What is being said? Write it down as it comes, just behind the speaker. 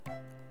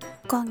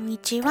こんに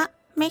ちは、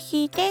め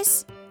ひで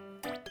す。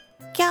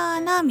今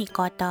日の御言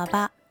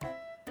葉、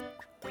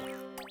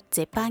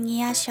ゼパニ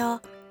ヤ書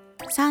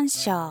3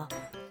章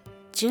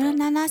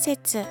17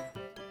節。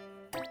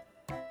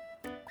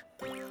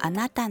あ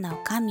なた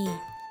の神、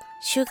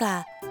主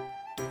が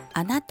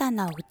あなた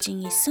のうち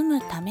に住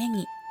むため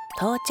に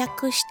到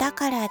着した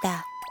から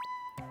だ。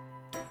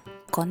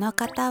この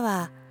方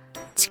は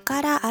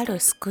力ある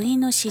救い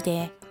主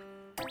で、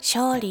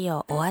勝利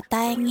をお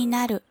与えに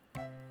なる。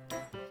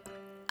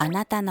あ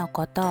なたの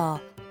ことを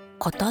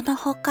ことの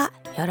ほか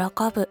喜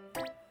ぶ。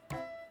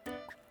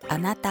あ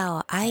なた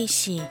を愛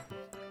し、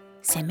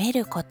責め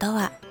ること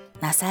は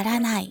なさら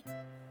ない。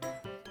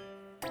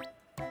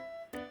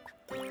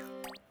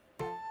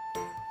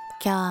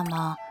今日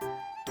も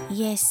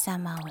イエス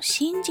様を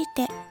信じ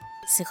て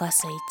過ご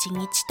す一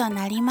日と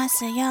なりま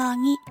すよう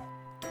に。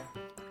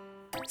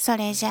そ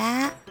れじ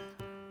ゃあ、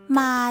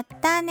ま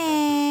た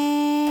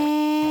ね。